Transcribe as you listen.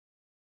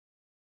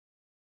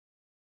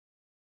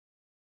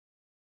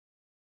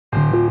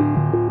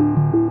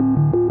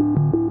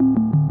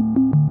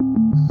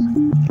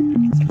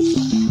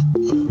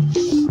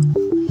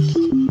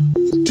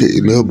tell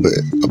you a little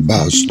bit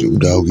about Snoop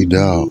Doggy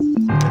Dogg.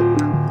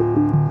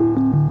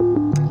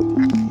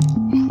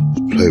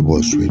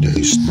 Playboy street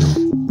name Snoop.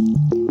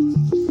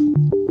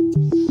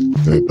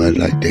 Everybody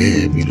like,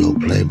 damn, you know,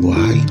 Playboy,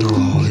 how you know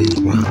all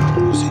his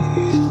rhymes?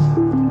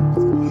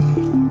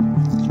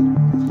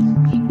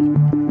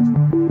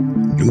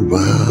 You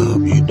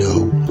rhyme, you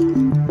know.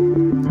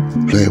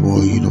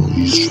 Playboy, you know,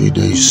 you street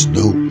name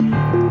Snoop.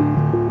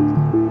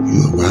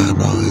 You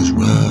rhymed all his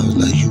rhymes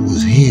like you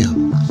was him.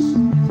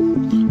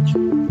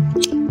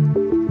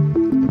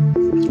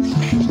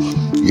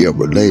 Yeah,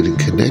 related,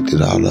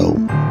 connected, although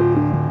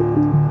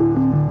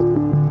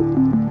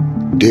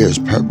there's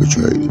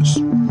perpetrators.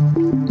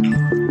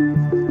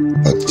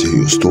 About to tell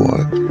you a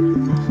story.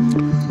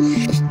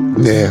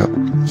 Now,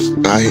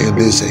 I hear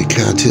this a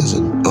contest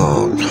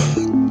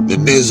the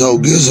Nizzo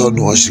Gizzo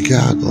North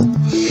Chicago.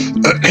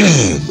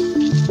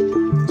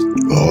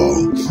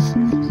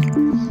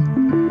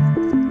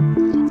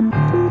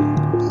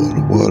 On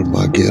the world of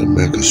my Get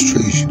America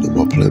Street, you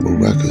know, my Playboy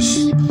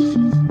records.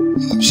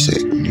 I'm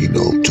saying, you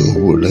know, to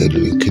who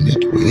related and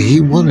connected with. He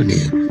one of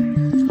them.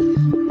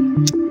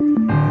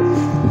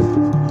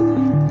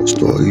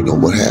 Story, you know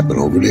what happened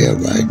over there,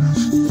 right?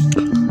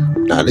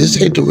 Now, this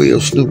ain't the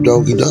real Snoop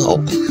Doggy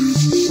Dogg.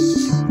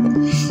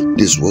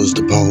 This was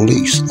the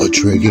police, a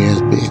trick-ass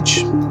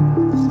bitch.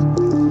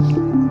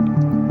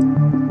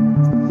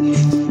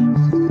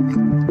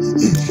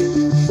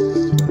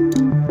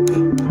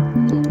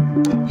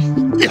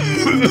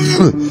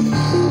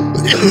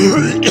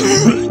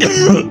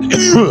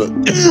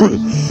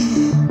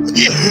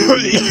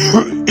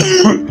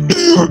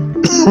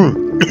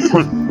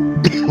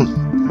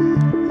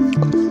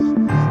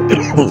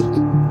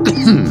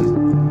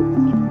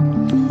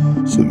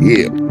 So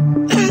yeah.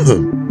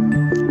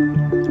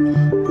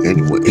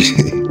 Anyway,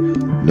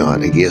 no,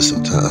 I get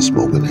sometimes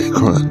smoking that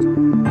chronic.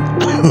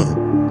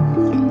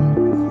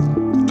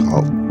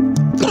 Cough.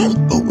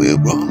 Oh, we're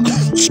wrong.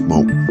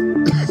 Smoke.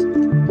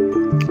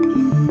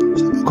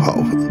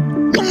 Cough.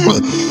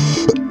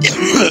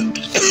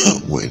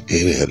 Went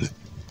in at it.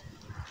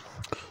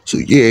 So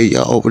yeah,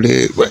 y'all over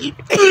there, right?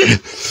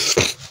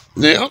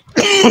 Now,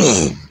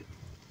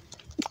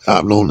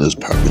 I've known as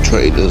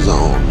perpetrators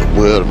on the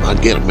world of my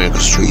Get America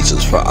streets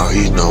as far,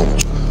 you know,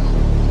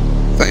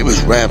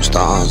 famous rap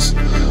stars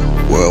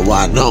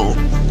worldwide known,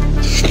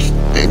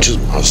 and just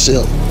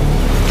myself,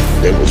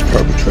 that was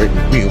perpetrating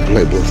me on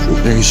Playboy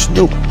street named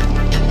Snoop.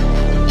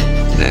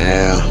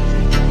 Now,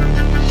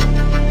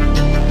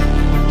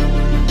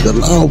 the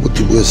law, what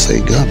you would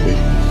say, government,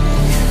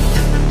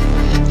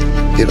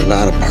 did a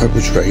lot of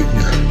perpetrating,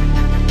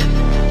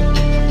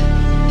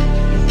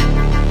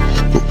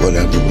 for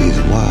whatever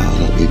reason why,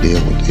 they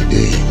did what they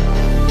did.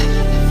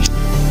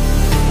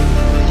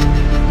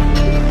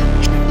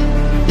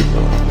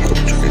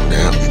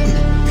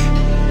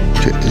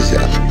 Check this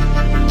out.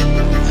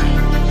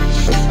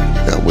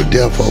 Now with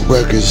Death Row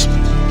Records,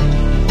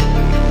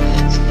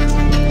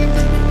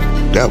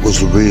 that was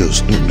the real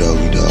Snoop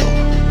Doggy Dogg.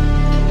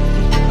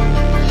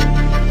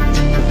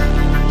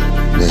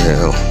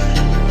 Now,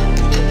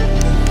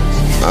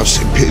 I've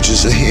seen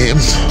pictures of him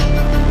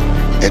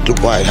at the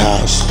White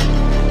House.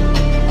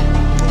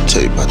 I'll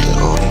tell you about the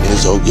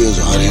Nizzo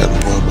Gizzo, how they had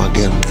one of my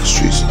Get America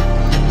streets.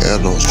 There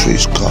are no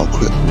streets called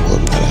Crip and what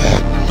I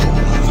had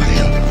going on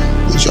here.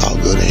 Which y'all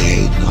good at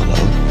hating, I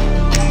know.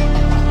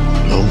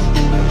 You know?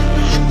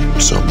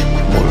 Some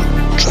wanna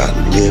try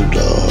to live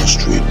the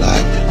street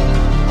life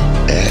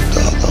and act,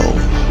 although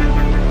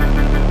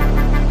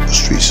the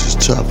streets is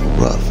tough and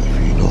rough,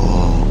 if you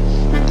know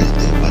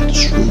anything about the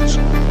streets.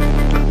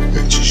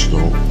 And just, you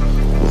know,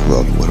 was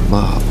rolling with a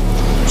mob.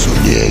 So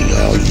yeah,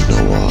 y'all, you know,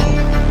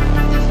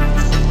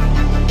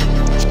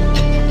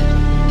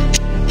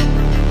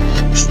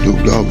 Snoop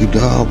Doggy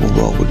Dogg will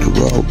roll with the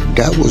road.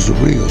 That was the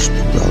real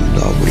Snoop Doggy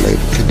Dogg,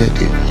 related,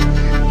 connected.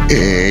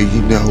 And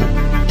you know,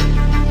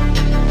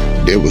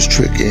 there was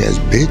trick-ass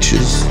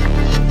bitches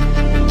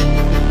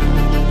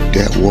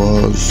that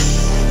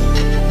was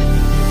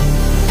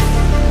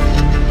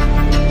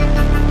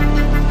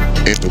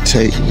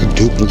imitating and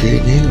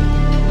duplicating him,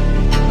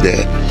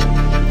 that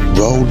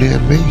rolled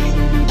in me.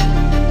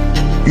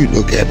 You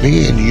look at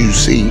me and you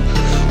see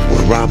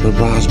when Robin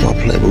rhymes my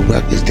Playboy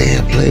records,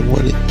 damn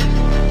Playboy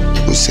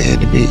was saying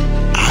to me,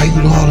 how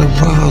you know all them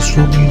rhymes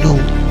from, you know,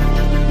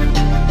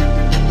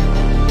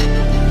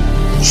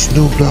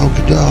 Snoop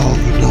Doggy Dogg,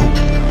 you know,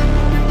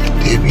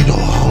 then you know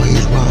all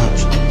his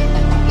rhymes.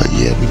 Like,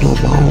 yeah, we know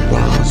my own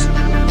rhymes.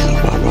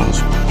 My rhymes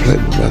from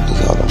Playboy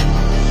records, all them.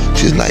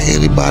 Just like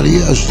anybody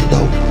else, you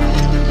know.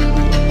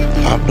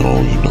 I've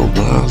known, you know,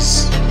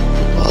 rhymes from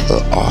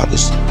other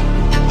artists in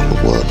the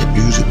world of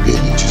music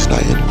business, just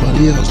like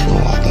anybody else know,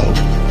 although,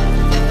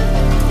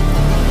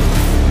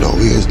 no,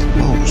 here's the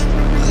most.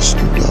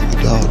 Snoop Doggy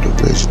Dogg, the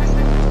original.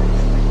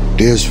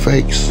 There's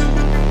fakes.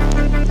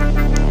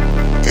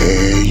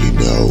 And you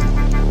know,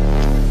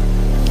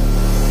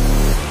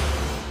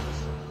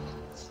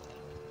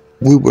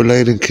 we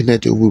related and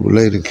connected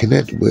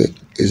with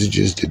isn't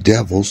just the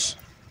devils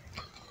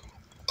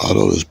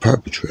although it's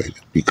perpetrated,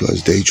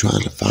 because they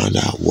trying to find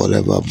out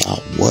whatever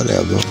about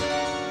whatever,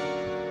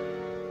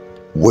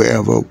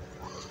 wherever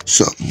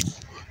something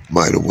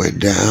might have went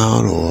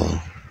down,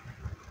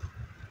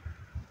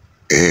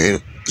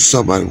 and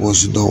somebody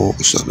wants to know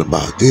something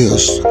about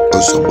this,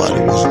 or somebody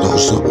wants to know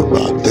something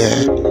about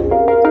that,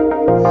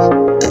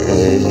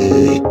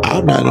 and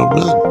I'm not on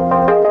nothing.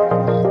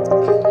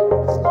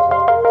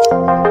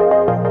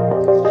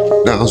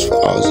 Now, as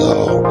far as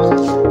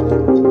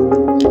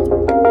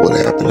what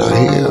happened out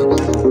here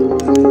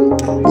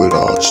with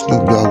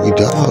Snoop Doggy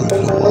Dogg,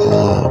 you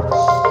know,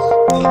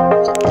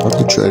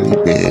 perpetrator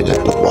being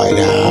at the White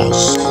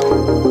House,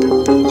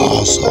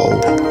 also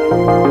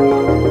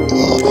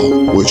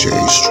which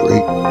ain't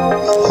street.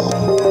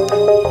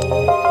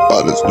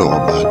 Others know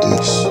about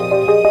this.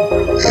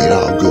 Ain't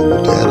all good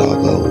with that,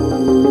 although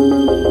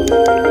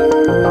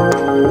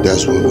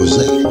that's what it was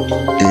at.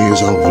 And he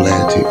was on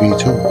Vlad TV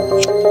too.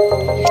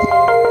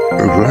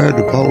 And Vlad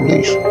the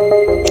police.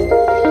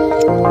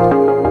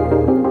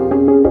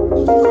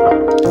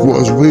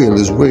 What's real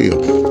is real.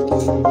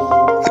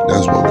 And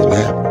that's what will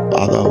happen.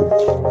 Although,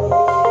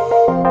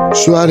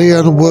 so out here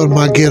in the world,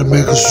 my get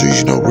American streets,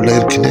 you know,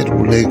 related,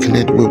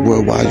 connected with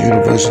Worldwide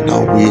University.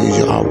 Now,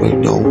 you already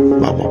know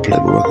about my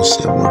Playboy record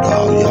symbol,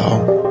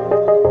 y'all.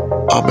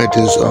 I'm at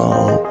this,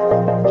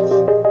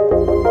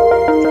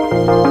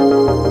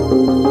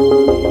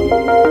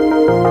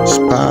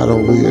 spot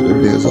over here,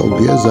 and there's old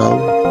Gizzo.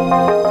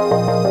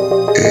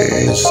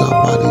 And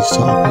somebody's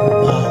talking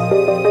about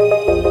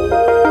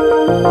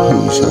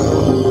he's,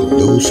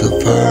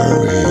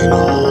 Lucifer, and,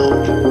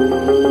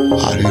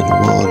 out in the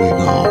morning,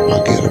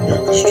 I get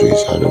American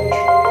streets out of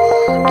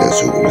that's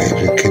who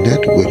related and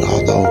connected with,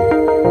 although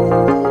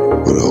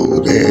but over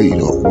there, you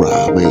know,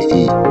 robbing,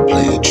 eating,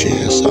 playing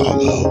chess,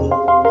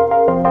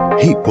 although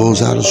he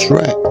pulls out a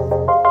strap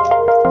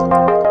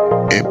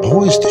and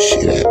points the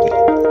shit at me.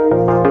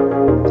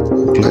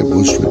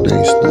 Playboy street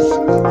named Snoop.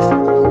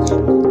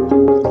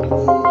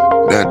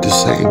 And at the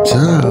same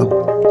time,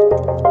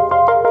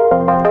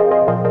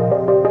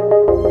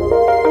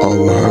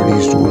 overheard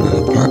he's doing it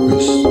on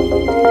purpose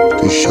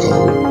to show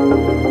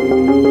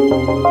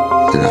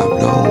that I'm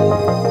known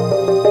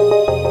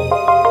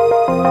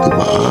through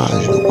my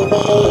eyes, you know, by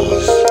my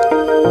eyes.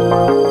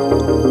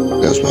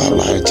 That's why I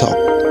like to talk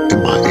in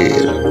my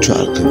head and try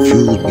to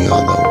confuse me,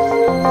 although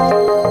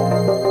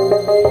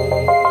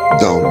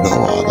don't know,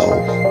 although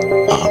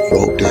I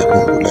wrote that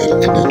book related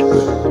connected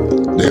with.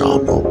 They all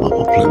know about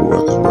my Playboy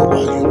records,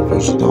 Worldwide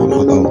University, don't,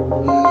 although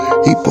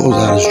he pulls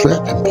out a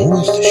strap and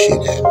points the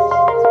shit at me.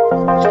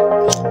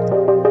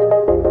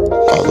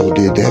 Although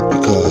did that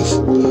because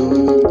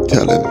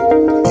telling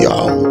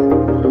y'all,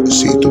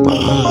 see through my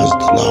eyes, the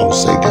law would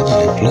say, God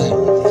ain't playing.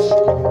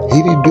 He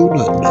didn't do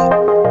nothing, though.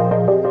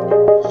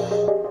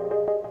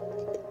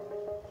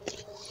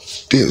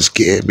 Didn't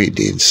scare me,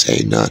 didn't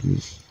say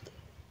nothing.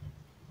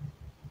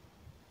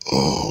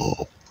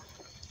 Oh.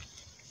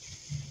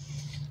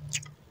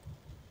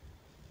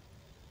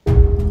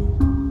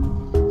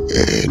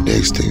 And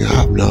next thing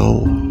I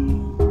know,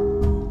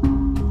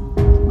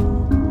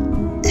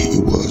 he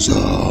was,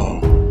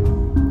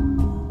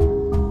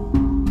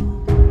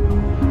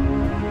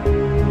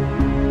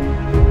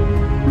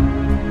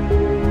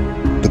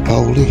 the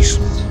police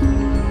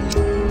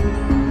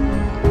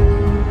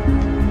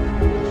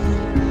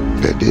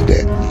that did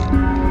that.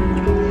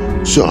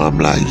 So I'm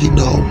like, you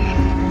know,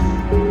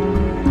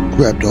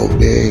 grabbed over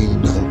there, you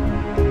know,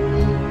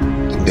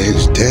 the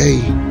next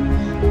day,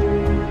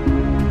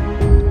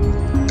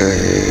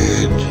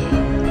 and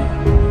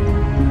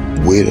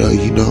with a,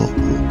 you know,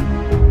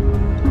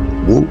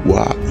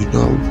 whoop-wop, you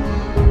know,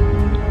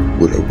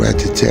 with a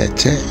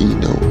rat-a-tat-tat, you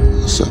know,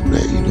 something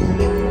that, you know,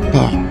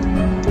 pop.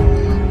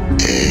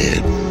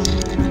 And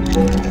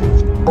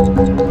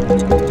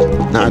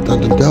knocked on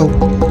the door.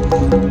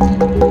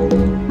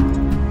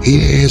 He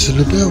didn't answer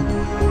the door.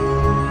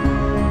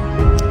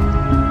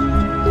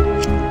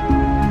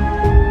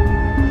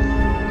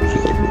 So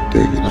I'm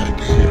thinking like,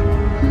 damn,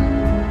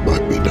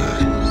 might be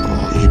nice,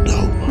 or, you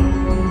know,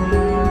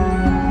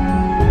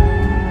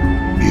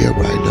 yeah,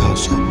 right now,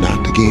 so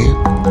knocked again.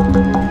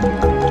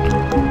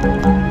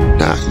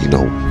 Not, you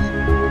know,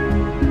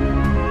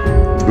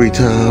 3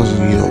 times,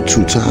 and, you know,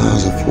 2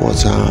 times or 4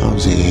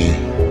 times, and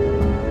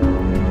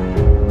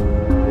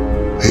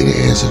he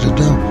didn't answer the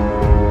door.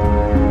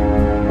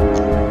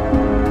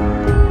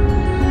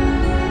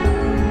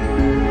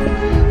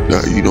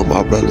 Now, you know,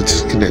 my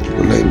relatives connected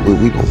related, but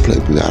we don't play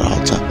without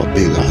all type of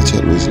big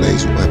artillery,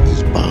 laser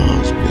weapons,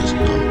 bombs, this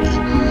and all that.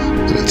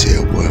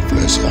 Military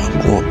warfare, so I'm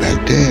going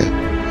back there,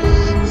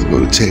 you know,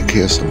 to take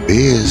care of some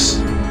biz,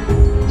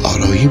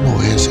 although he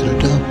won't answer the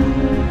door.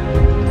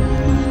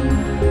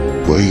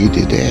 Well, he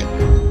did that,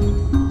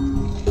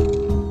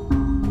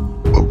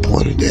 but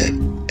pointed that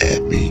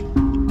at me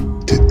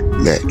to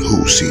let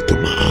who see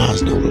through my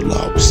eyes know the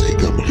law would say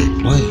government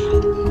ain't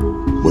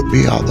playing with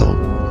me,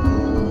 although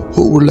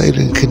who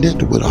related and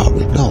connected with I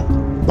already know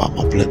about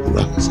my Playboy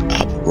records.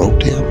 I wrote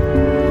them.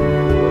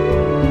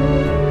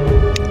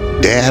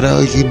 That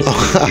matter, you know.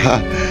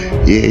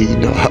 Yeah, you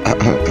know.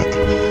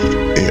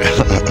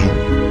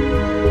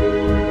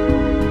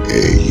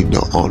 And, you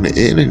know, on the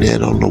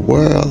internet, on the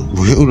world,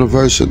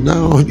 universal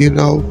now, you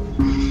know.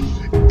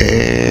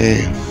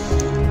 And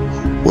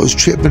was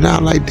tripping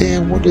out like,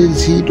 damn, what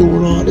is he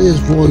doing all this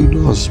for? You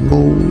know,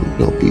 smooth, you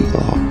know, be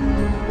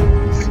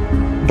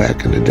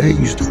back in the day,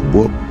 used to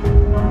whoop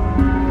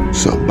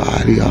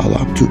somebody. All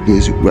I'm too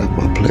busy rapping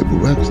my Playboy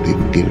records, didn't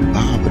even get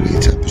involved in any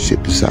type of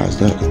shit besides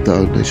that. The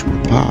Thug Nation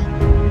with Pop.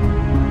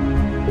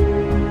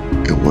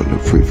 And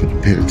wasn't free from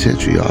the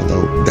penitentiary,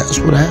 although that's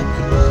what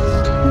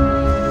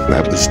happened.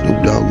 Back with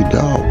Snoop Doggy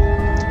Dogg.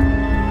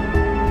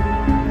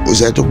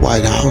 Was at the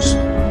White House.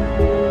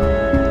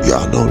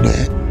 Y'all know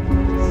that.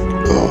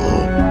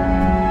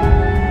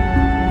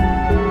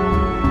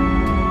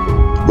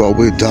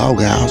 Broadway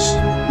Dogg House.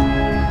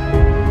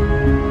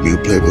 You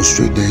Playboy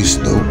Street named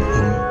Snoop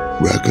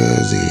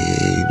records,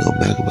 and you know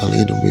Machiavelli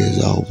and them years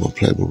old. My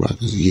Playboy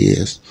records,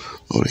 years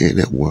on the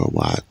internet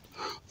worldwide,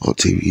 on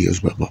TV years.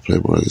 But my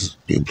Playboy records,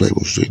 you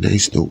Playboy Street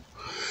named Snoop,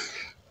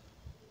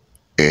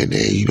 and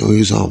then you know he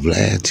was on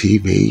Vlad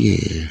TV,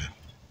 and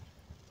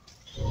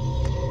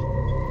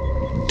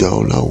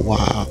don't know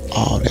why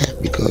all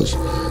that, because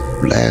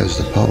Vlad's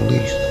the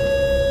police.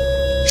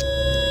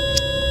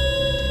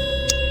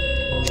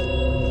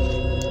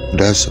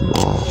 That's some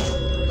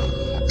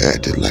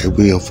acting like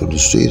we are from the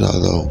street,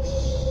 although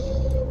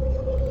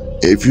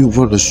if you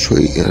from the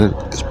street, and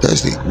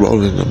especially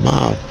rolling the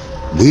mile,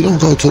 we don't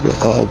go to the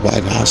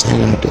White House,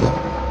 hang out there.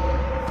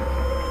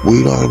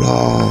 We don't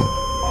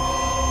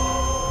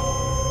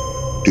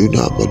do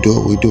nothing but do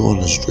what we do on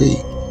the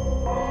street.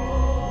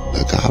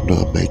 Like I'm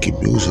not making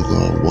music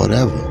or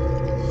whatever.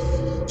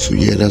 So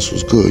yeah, that's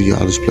what's good,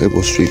 y'all. This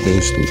Playboy Street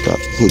name Snoop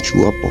Dogg put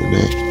you up on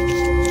that.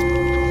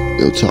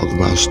 They'll talk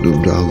about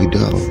Snoop Doggy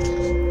Dogg,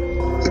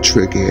 a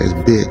trick ass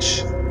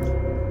bitch.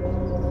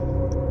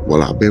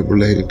 Well, I've been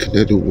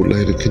connected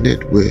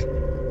with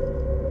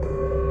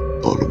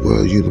on the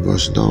world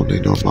universe known. They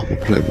know about my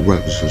Playboy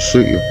records, so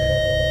see you.